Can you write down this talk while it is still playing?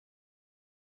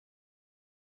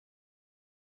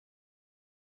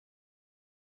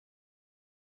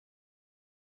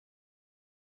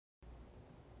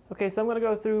Okay, so I'm going to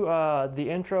go through the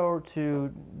intro to,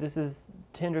 this is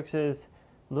Hendrix's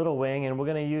Little Wing, and we're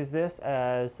going to use this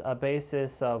as a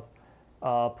basis of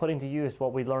putting to use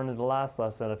what we learned in the last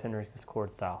lesson of Hendrix's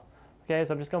chord style. Okay,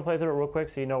 so I'm just going to play through it real quick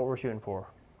so you know what we're shooting for.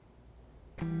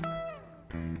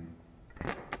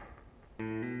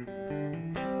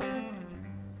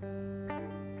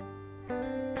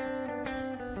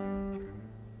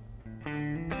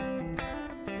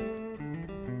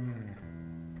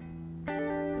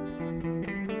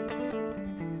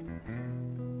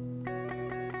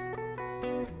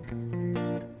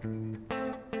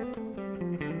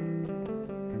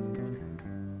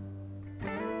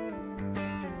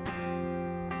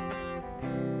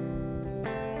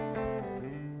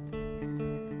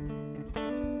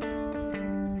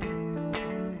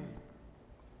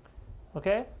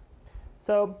 Okay,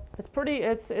 so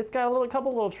it's got a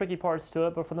couple little tricky parts to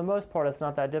it, but for the most part, it's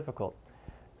not that difficult.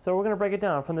 So we're going to break it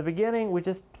down. From the beginning, we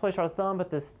just place our thumb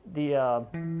at the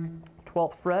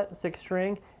 12th fret, 6th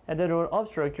string, and then to an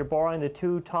upstroke, you're borrowing the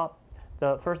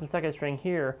first and second string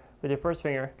here with your first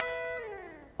finger,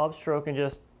 upstroke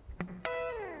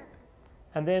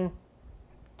and then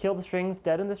kill the strings,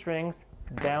 deaden the strings,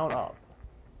 down, up.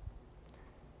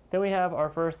 Then we have our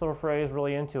first little phrase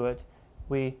really into it.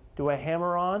 We do a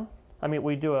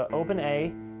we do an open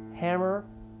A, hammer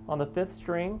on the 5th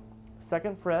string,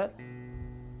 2nd fret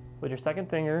with your 2nd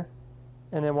finger,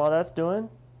 and then while that's doing,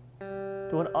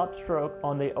 do an upstroke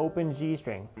on the open G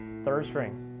string, 3rd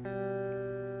string.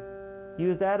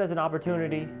 Use that as an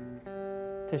opportunity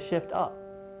to shift up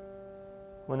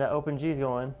when that open G is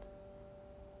going.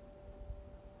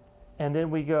 And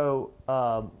then we go,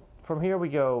 from here we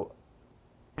go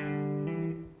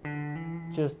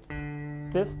just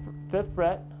 5th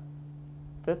fret,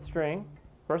 5th string,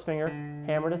 1st finger,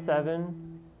 hammer to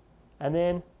 7, and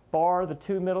then bar the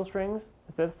 2 middle strings,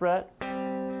 the 5th fret,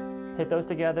 hit those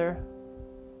together,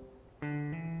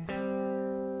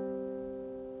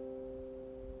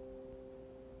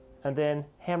 and then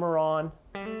hammer on,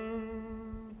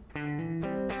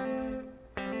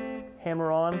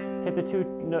 hit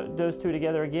those two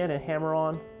together again, and hammer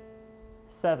on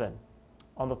 7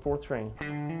 on the 4th string.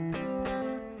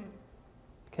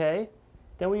 Okay,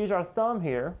 then we use our thumb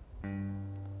here,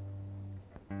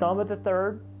 thumb at the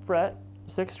 3rd fret,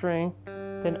 6th string,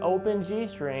 then open G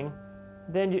string,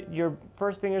 then your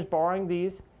first finger's barring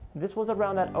these. This was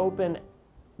around that open,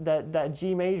 that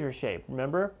G major shape,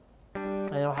 remember? I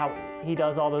know how he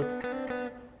does all those.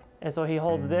 And so he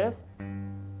holds this,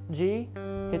 G,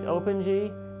 hits open G,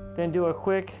 then do a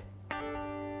quick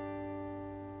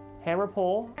hammer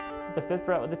pull, the 5th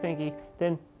fret with the pinky,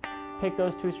 then pick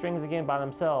those 2 strings again by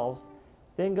themselves,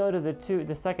 then go to the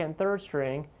 2nd and 3rd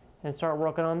string and start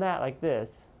working on that like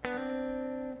this.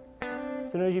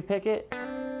 As soon as you pick it,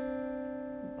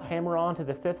 hammer on to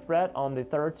the 5th fret on the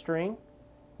 3rd string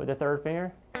with the 3rd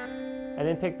finger, and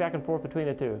then pick back and forth between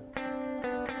the 2.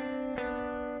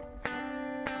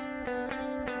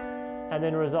 And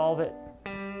then resolve it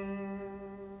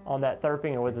on that 3rd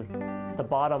finger with the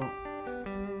bottom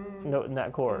note in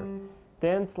that chord.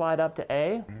 Then slide up to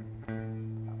A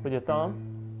with your thumb,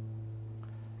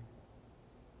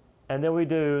 and then we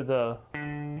do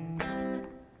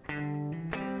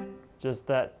just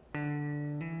that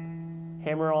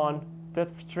hammer on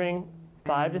 5th string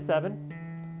 5 to 7,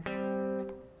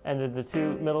 and then the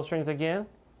 2 middle strings again,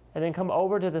 and then come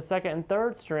over to the 2nd and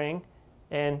 3rd string,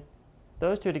 and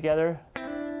those 2 together,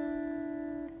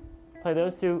 play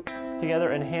those 2 together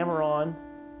and hammer on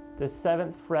the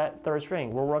 7th fret 3rd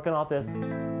string. We're working off this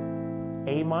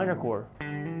A minor chord.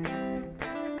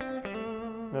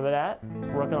 Remember that?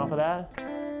 Working off of that.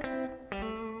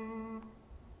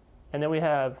 And then we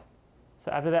have,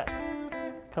 so after that,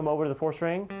 come over to the 4th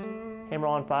string, hammer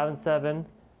on 5 and 7,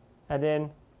 and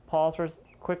then pause for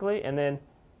quickly, and then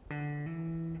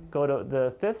go to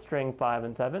the 5th string 5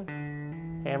 and 7,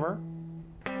 hammer,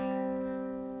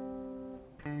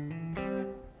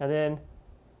 and then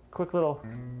quick little,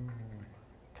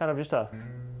 kind of just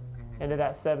into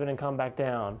that 7 and come back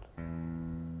down,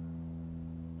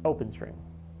 open string.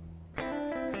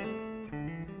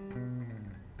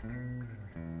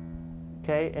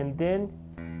 Okay, and then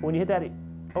when you hit that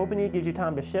open E, it gives you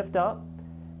time to shift up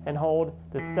and hold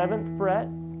the 7th fret,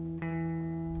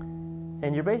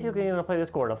 and you're basically going to play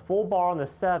this chord, a full bar on the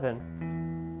 7,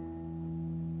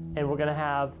 and we're going to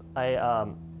have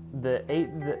the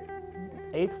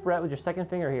 8th fret with your 2nd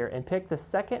finger here, and pick the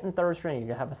 2nd and 3rd string.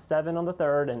 You're going to have a 7 on the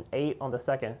 3rd and 8 on the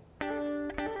 2nd.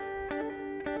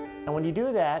 And when you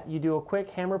do that, you do a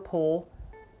quick hammer pull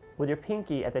with your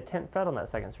pinky at the 10th fret on that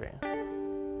 2nd string.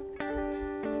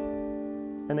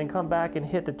 and then come back and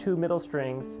hit the 2 middle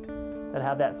strings that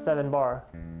have that 7 bar.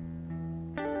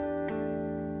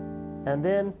 And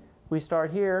then we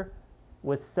start here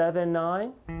with 7,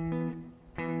 9.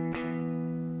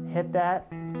 Hit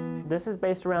that. This is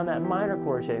based around that minor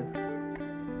chord shape.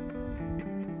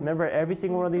 Remember, every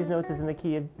single one of these notes is in the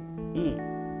key of E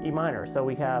minor, so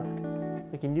we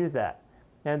can use that.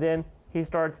 And then he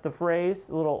starts the phrase,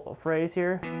 a little phrase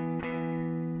here.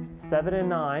 7 and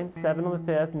 9, 7 on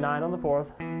the 5th, 9 on the 4th.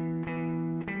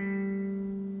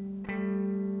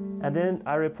 And then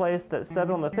I replaced that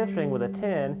 7 on the 5th string with a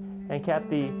 10 and kept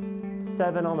the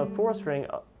 7 on the 4th string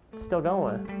still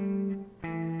going.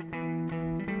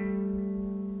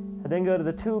 And then go to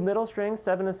the 2 middle strings,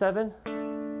 7 and 7.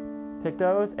 Pick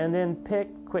those, and then pick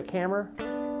quick hammer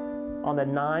on the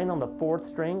 9 on the 4th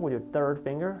string with your 3rd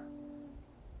finger.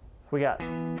 So we got.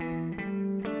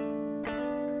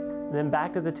 Then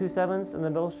back to the 2 7s in the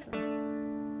middle string.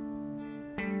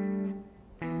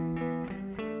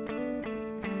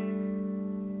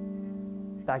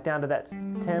 Back down to that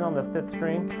 10 on the 5th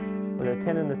string with a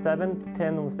 10 in the 7,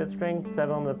 10 on the 5th string,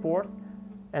 7 on the 4th,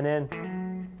 and then,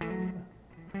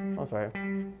 oh sorry,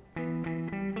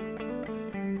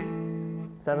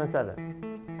 7, 7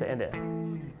 to end it.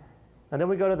 And then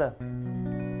we go to the,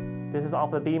 this is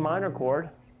off the B minor chord.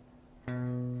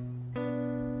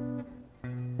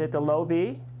 Hit the low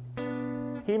B.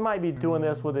 He might be doing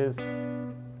this with his,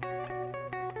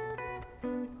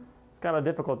 it's kind of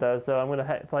difficult though, so I'm going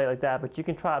to play it like that, but you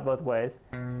can try it both ways.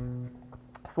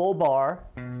 Full bar,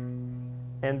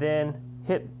 and then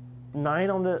hit 9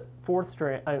 on the 4th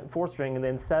string, and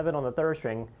then 7 on the 3rd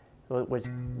string, which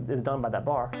is done by that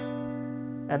bar.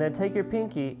 And then take your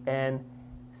pinky and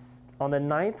on the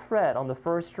 9th fret on the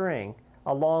 1st string,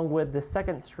 along with the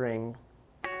 2nd string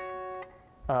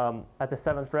at the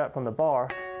 7th fret from the bar,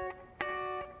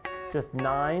 just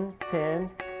 9, 10.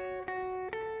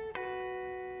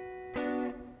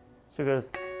 So it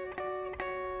goes,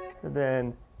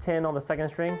 then 10 on the 2nd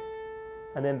string,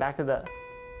 and then back to the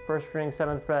 1st string,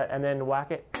 7th fret, and then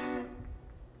whack it.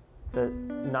 The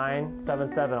 9, 7,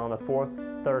 7 on the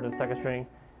 4th, 3rd, and 2nd string.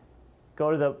 Go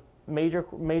to the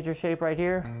major shape right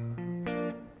here.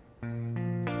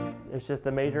 It's just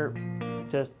the major,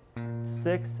 just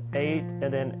 6, 8,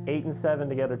 and then 8 and 7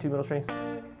 together, 2 middle strings.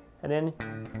 And then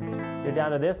you're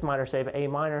down to this minor shape, A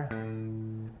minor.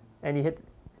 And you hit,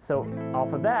 so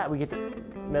off of that, we get to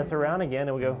mess around again,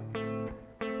 and we go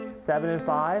 7 and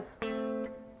 5.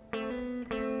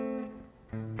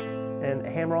 And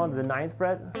hammer on to the 9th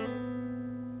fret.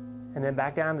 And then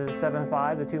back down to the 7,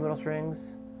 5, the 2 middle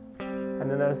strings. And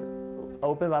then those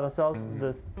open by themselves,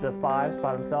 the 5s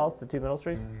by themselves, the 2 middle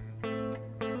strings.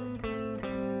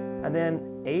 And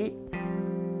then 8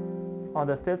 on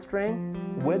the 5th string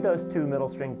with those 2 middle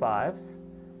string 5s.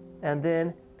 And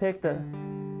then pick the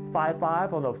 5,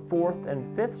 5 on the 4th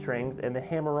and 5th strings and then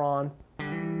hammer on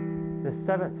the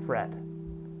 7th fret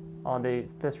on the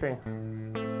 5th string.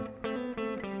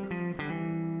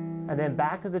 And then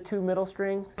back to the 2 middle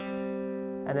strings,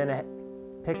 and then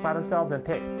pick by themselves and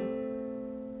pick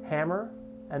hammer,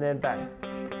 and then back.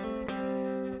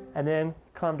 And then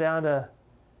come down to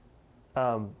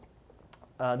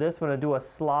this one and do a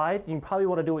slide. You probably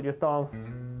want to do it with your thumb.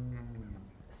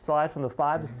 Slide from the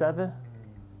 5 to 7,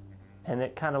 and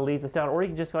it kind of leads us down. Or you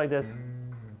can just go like this.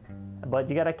 But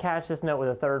you got to catch this note with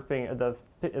the 3rd finger,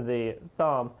 the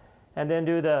thumb, and then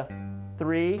do the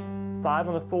 3, 5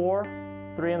 on the 4,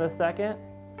 3 on the 2nd,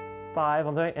 5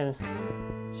 on the 2nd, and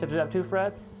shift it up 2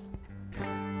 frets,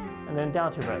 and then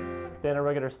down 2 frets. Then a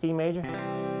regular C major.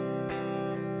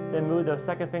 Then move the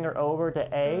 2nd finger over to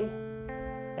A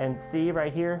and C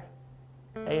right here,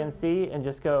 A and C, and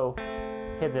just go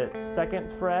hit the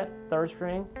 2nd fret, 3rd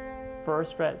string,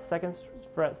 1st fret, 2nd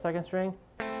fret, 2nd string.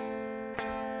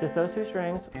 Just those 2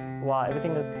 strings while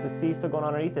everything is, the C still going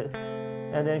on underneath it.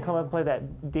 And then come up and play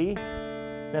that D,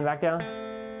 then back down,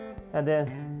 and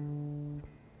then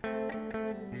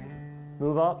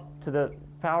move up to the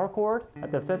power chord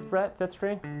at the 5th fret, 5th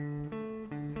string,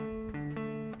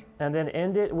 and then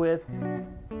end it with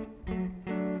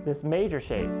this major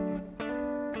shape.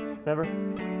 Remember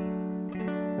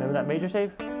that major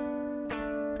shape?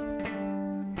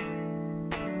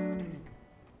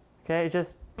 Okay,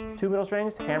 just 2 middle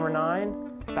strings, hammer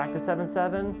 9, back to 7,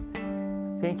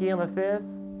 7, pinky on the 5th,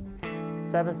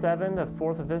 7, 7, the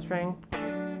 4th and 5th string,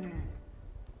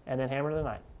 and then hammer to the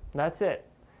 9th. And that's it.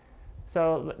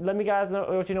 So let me guys know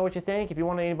what you think. If you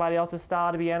want anybody else's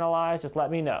style to be analyzed, just let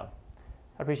me know.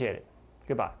 I appreciate it.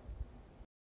 Goodbye.